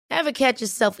Ever catch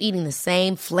yourself eating the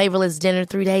same flavorless dinner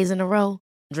 3 days in a row?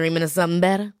 Dreaming of something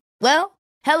better? Well,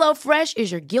 HelloFresh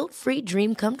is your guilt-free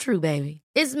dream come true, baby.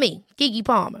 It's me, Keke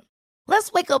Palmer.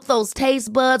 Let's wake up those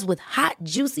taste buds with hot,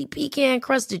 juicy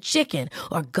pecan-crusted chicken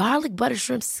or garlic butter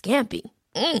shrimp scampi.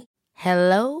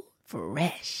 Hello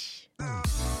Fresh.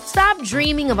 Stop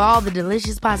dreaming of all the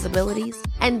delicious possibilities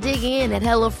and dig in at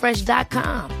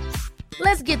HelloFresh.com.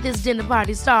 Let's get this dinner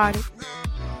party started.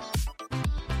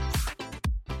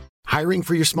 Hiring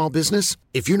for your small business?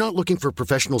 If you're not looking for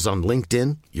professionals on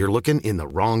LinkedIn, you're looking in the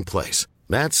wrong place.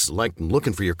 That's like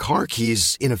looking for your car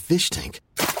keys in a fish tank.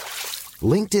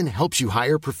 LinkedIn helps you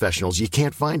hire professionals you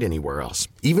can't find anywhere else,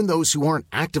 even those who aren't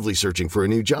actively searching for a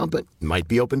new job but might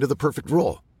be open to the perfect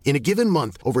role. In a given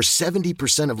month, over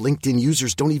 70% of LinkedIn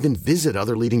users don't even visit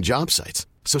other leading job sites.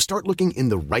 So start looking in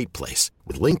the right place.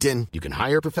 With LinkedIn, you can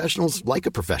hire professionals like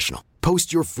a professional.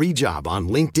 Post your free job on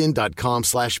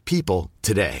linkedin.com/people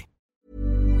today.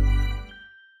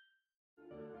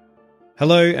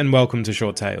 Hello and welcome to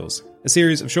Short Tales, a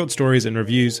series of short stories and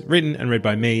reviews written and read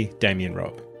by me, Damien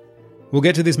Robb. We'll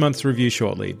get to this month's review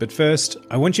shortly, but first,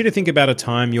 I want you to think about a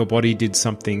time your body did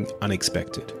something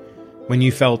unexpected. When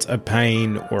you felt a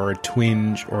pain or a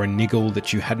twinge or a niggle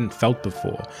that you hadn't felt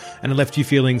before, and it left you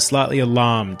feeling slightly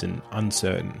alarmed and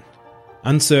uncertain.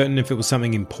 Uncertain if it was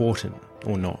something important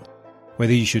or not,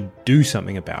 whether you should do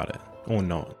something about it or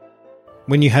not.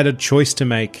 When you had a choice to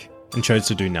make and chose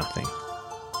to do nothing.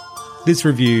 This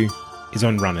review is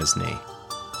on runner's knee.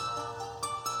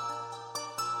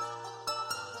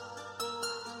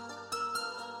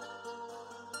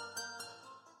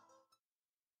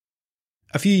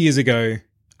 A few years ago,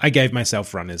 I gave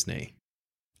myself runner's knee.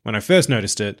 When I first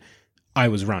noticed it, I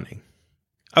was running.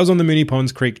 I was on the Moonee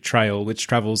Ponds Creek Trail, which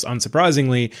travels,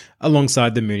 unsurprisingly,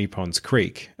 alongside the Moonee Ponds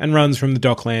Creek and runs from the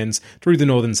Docklands through the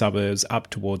northern suburbs up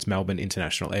towards Melbourne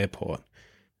International Airport.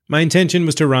 My intention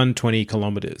was to run 20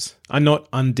 kilometres, a not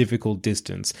undifficult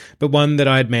distance, but one that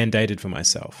I had mandated for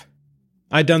myself.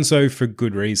 I'd done so for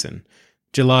good reason.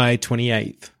 July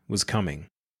 28th was coming.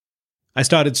 I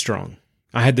started strong.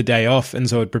 I had the day off and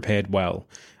so had prepared well.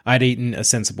 I'd eaten a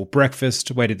sensible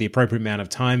breakfast, waited the appropriate amount of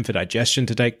time for digestion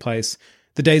to take place.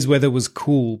 The day's weather was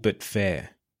cool but fair.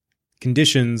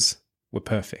 Conditions were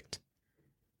perfect.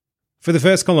 For the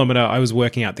first kilometre, I was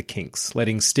working out the kinks,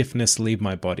 letting stiffness leave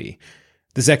my body.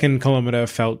 The second kilometre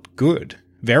felt good,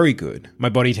 very good. My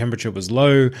body temperature was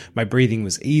low, my breathing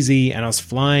was easy, and I was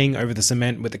flying over the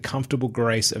cement with the comfortable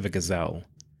grace of a gazelle.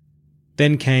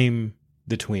 Then came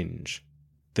the twinge,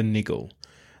 the niggle,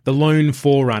 the lone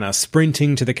forerunner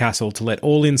sprinting to the castle to let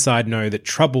all inside know that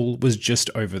trouble was just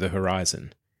over the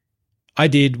horizon. I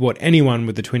did what anyone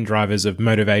with the twin drivers of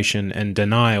motivation and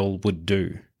denial would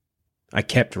do. I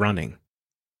kept running.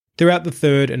 Throughout the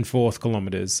third and fourth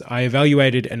kilometres, I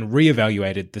evaluated and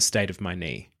re-evaluated the state of my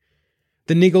knee.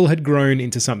 The niggle had grown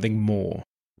into something more,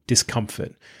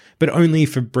 discomfort, but only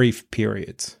for brief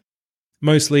periods.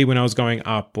 Mostly when I was going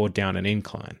up or down an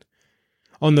incline.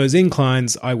 On those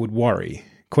inclines, I would worry,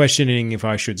 questioning if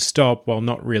I should stop while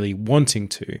not really wanting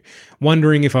to,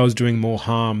 wondering if I was doing more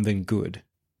harm than good.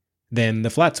 Then the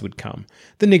flats would come,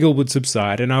 the niggle would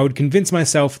subside, and I would convince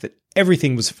myself that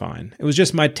everything was fine. It was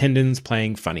just my tendons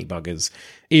playing funny buggers,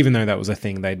 even though that was a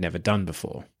thing they'd never done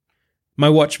before. My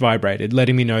watch vibrated,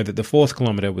 letting me know that the fourth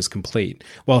kilometre was complete,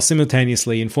 while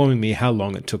simultaneously informing me how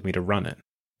long it took me to run it.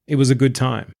 It was a good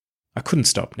time. I couldn't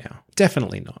stop now.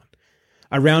 Definitely not.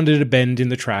 I rounded a bend in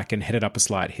the track and headed up a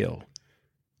slight hill.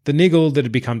 The niggle that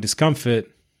had become discomfort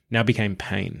now became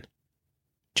pain.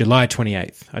 July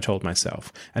 28th, I told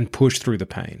myself, and pushed through the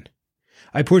pain.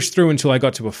 I pushed through until I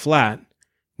got to a flat,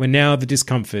 where now the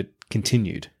discomfort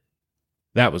continued.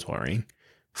 That was worrying.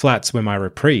 Flats were my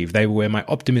reprieve. They were where my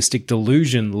optimistic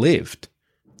delusion lived.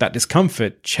 That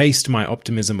discomfort chased my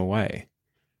optimism away.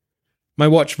 My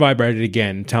watch vibrated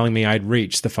again, telling me I'd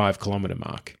reached the 5-kilometre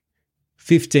mark.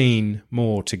 15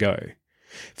 more to go.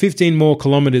 15 more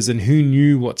kilometres, and who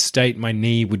knew what state my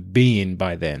knee would be in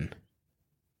by then.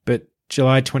 But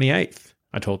July 28th,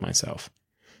 I told myself.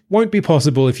 Won't be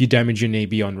possible if you damage your knee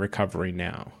beyond recovery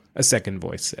now, a second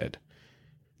voice said.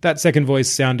 That second voice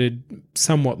sounded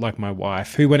somewhat like my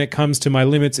wife, who when it comes to my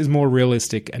limits is more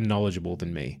realistic and knowledgeable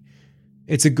than me.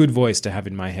 It's a good voice to have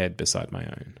in my head beside my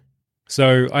own.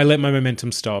 So I let my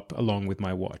momentum stop along with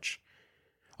my watch.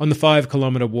 On the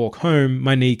 5-kilometre walk home,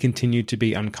 my knee continued to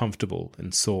be uncomfortable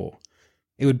and sore.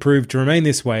 It would prove to remain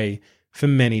this way for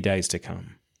many days to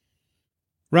come.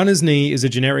 Runner's knee is a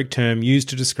generic term used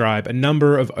to describe a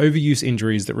number of overuse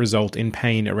injuries that result in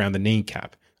pain around the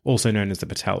kneecap, also known as the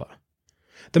patella.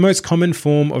 The most common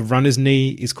form of runner's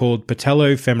knee is called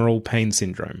patellofemoral pain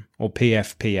syndrome, or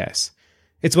PFPS.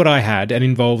 It's what I had and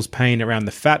involves pain around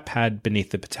the fat pad beneath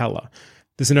the patella,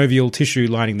 the synovial tissue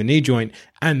lining the knee joint,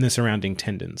 and the surrounding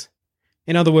tendons.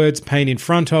 In other words, pain in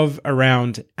front of,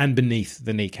 around, and beneath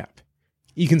the kneecap.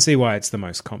 You can see why it's the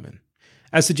most common.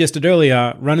 As suggested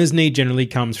earlier, runner's knee generally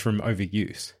comes from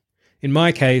overuse. In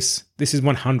my case, this is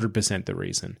 100% the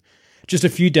reason. Just a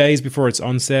few days before its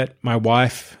onset, my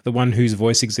wife, the one whose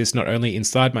voice exists not only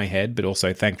inside my head, but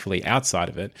also thankfully outside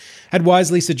of it, had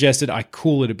wisely suggested I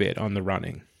cool it a bit on the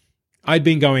running. I'd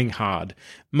been going hard.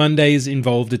 Mondays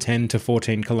involved a 10 to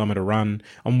 14 kilometre run.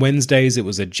 On Wednesdays it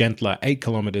was a gentler 8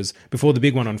 kilometres, before the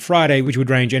big one on Friday, which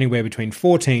would range anywhere between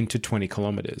 14 to 20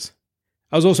 kilometres.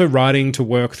 I was also riding to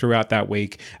work throughout that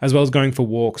week, as well as going for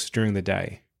walks during the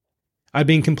day. I'd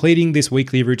been completing this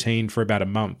weekly routine for about a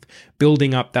month,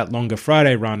 building up that longer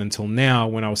Friday run until now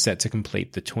when I was set to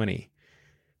complete the 20.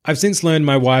 I've since learned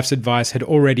my wife's advice had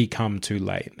already come too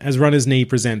late, as runner's knee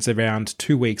presents around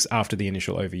 2 weeks after the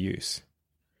initial overuse.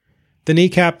 The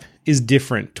kneecap is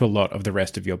different to a lot of the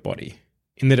rest of your body,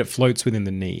 in that it floats within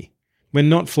the knee. When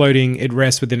not floating, it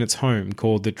rests within its home,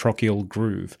 called the trocheal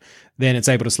groove. Then it's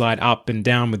able to slide up and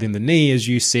down within the knee as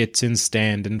you sit and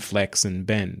stand and flex and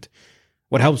bend.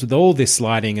 What helps with all this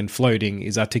sliding and floating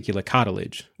is articular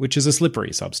cartilage, which is a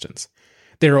slippery substance.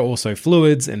 There are also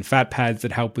fluids and fat pads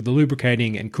that help with the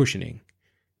lubricating and cushioning.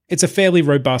 It's a fairly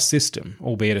robust system,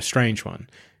 albeit a strange one,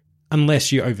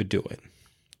 unless you overdo it.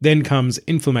 Then comes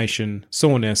inflammation,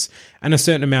 soreness, and a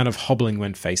certain amount of hobbling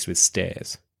when faced with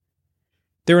stairs.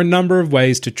 There are a number of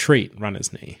ways to treat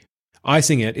runner's knee.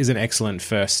 Icing it is an excellent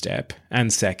first step,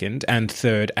 and second, and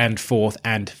third, and fourth,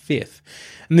 and fifth.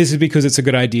 And this is because it's a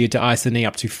good idea to ice the knee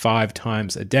up to 5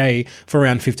 times a day for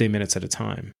around 15 minutes at a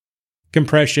time.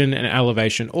 Compression and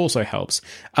elevation also helps,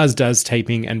 as does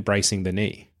taping and bracing the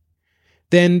knee.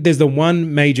 Then there's the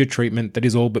one major treatment that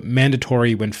is all but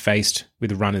mandatory when faced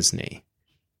with runner's knee.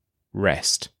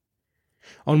 Rest.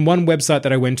 On one website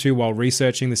that I went to while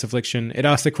researching this affliction, it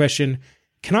asked the question,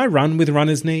 can I run with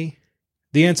runner's knee?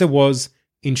 The answer was,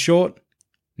 in short,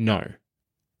 no.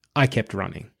 I kept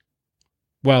running.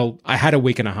 Well, I had a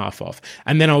week and a half off,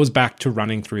 and then I was back to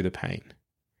running through the pain.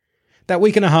 That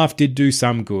week and a half did do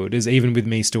some good, as even with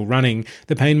me still running,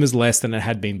 the pain was less than it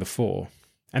had been before,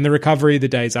 and the recovery the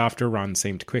days after a run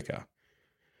seemed quicker.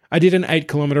 I did an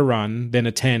 8-kilometre run, then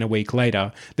a 10 a week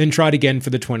later, then tried again for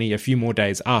the 20 a few more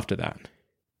days after that.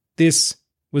 This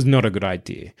was not a good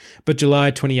idea, but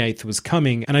July 28th was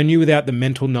coming, and I knew without the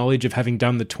mental knowledge of having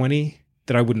done the 20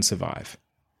 that I wouldn't survive.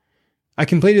 I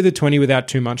completed the 20 without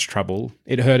too much trouble.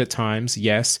 It hurt at times,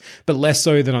 yes, but less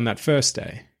so than on that first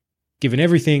day. Given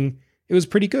everything, it was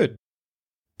pretty good.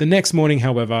 The next morning,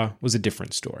 however, was a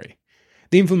different story.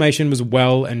 The inflammation was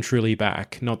well and truly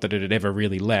back, not that it had ever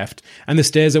really left, and the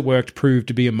stairs at work proved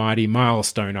to be a mighty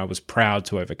milestone I was proud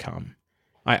to overcome.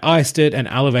 I iced it and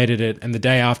elevated it, and the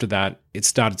day after that, it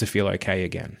started to feel okay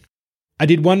again. I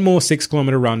did one more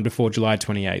 6-kilometre run before July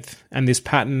 28th, and this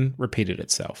pattern repeated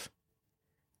itself.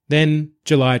 Then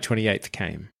July 28th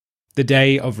came, the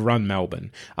day of Run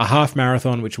Melbourne, a half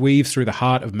marathon which weaves through the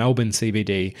heart of Melbourne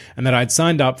CBD and that I'd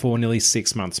signed up for nearly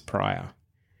 6 months prior.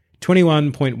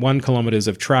 21.1 kilometres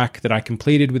of track that I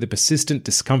completed with a persistent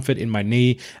discomfort in my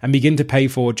knee and begin to pay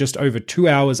for just over 2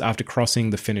 hours after crossing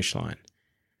the finish line.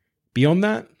 Beyond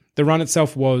that, the run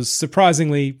itself was,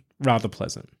 surprisingly, rather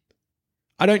pleasant.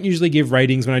 I don't usually give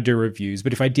ratings when I do reviews,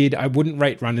 but if I did, I wouldn't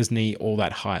rate runner's knee all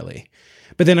that highly.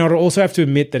 But then I would also have to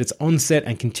admit that its onset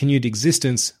and continued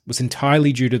existence was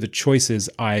entirely due to the choices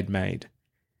I had made.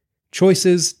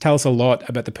 Choices tell us a lot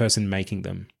about the person making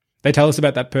them. They tell us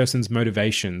about that person's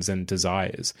motivations and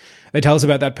desires. They tell us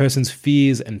about that person's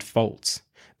fears and faults.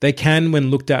 They can,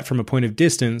 when looked at from a point of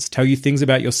distance, tell you things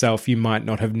about yourself you might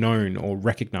not have known or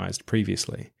recognized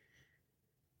previously.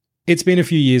 It's been a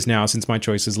few years now since my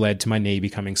choices led to my knee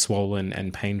becoming swollen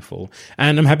and painful,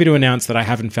 and I'm happy to announce that I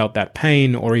haven't felt that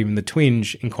pain or even the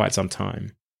twinge in quite some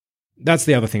time. That's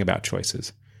the other thing about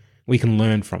choices. We can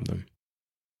learn from them.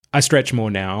 I stretch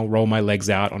more now, roll my legs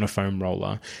out on a foam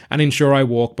roller, and ensure I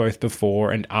walk both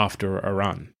before and after a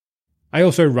run. I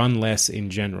also run less in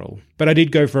general, but I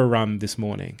did go for a run this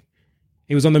morning.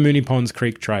 It was on the Moonee Ponds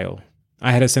Creek Trail.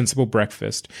 I had a sensible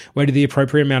breakfast, waited the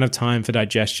appropriate amount of time for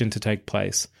digestion to take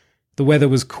place. The weather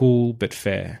was cool but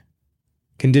fair.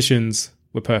 Conditions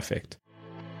were perfect.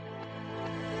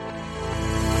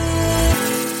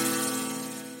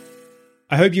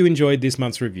 I hope you enjoyed this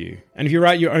month's review, and if you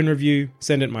write your own review,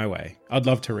 send it my way. I'd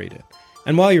love to read it.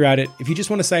 And while you're at it, if you just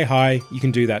want to say hi, you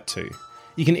can do that too.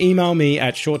 You can email me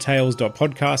at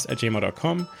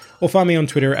shorttales.podcast@gmail.com or find me on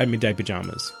Twitter at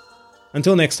middaypajamas.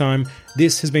 Until next time,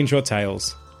 this has been Short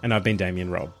Tales, and I've been Damien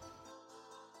Robb.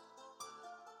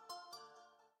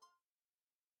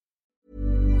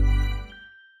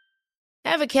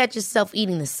 Ever catch yourself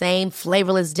eating the same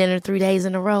flavorless dinner 3 days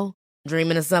in a row?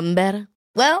 Dreaming of something better?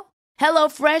 Well,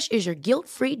 HelloFresh is your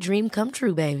guilt-free dream come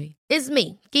true, baby. It's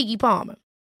me, Keke Palmer.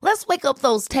 Let's wake up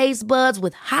those taste buds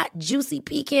with hot, juicy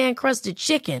pecan-crusted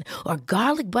chicken or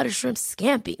garlic butter shrimp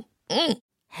scampi.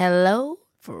 Hello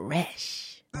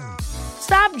Fresh.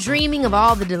 Stop dreaming of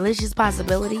all the delicious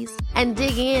possibilities and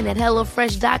dig in at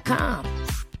HelloFresh.com.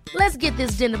 Let's get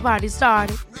this dinner party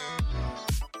started.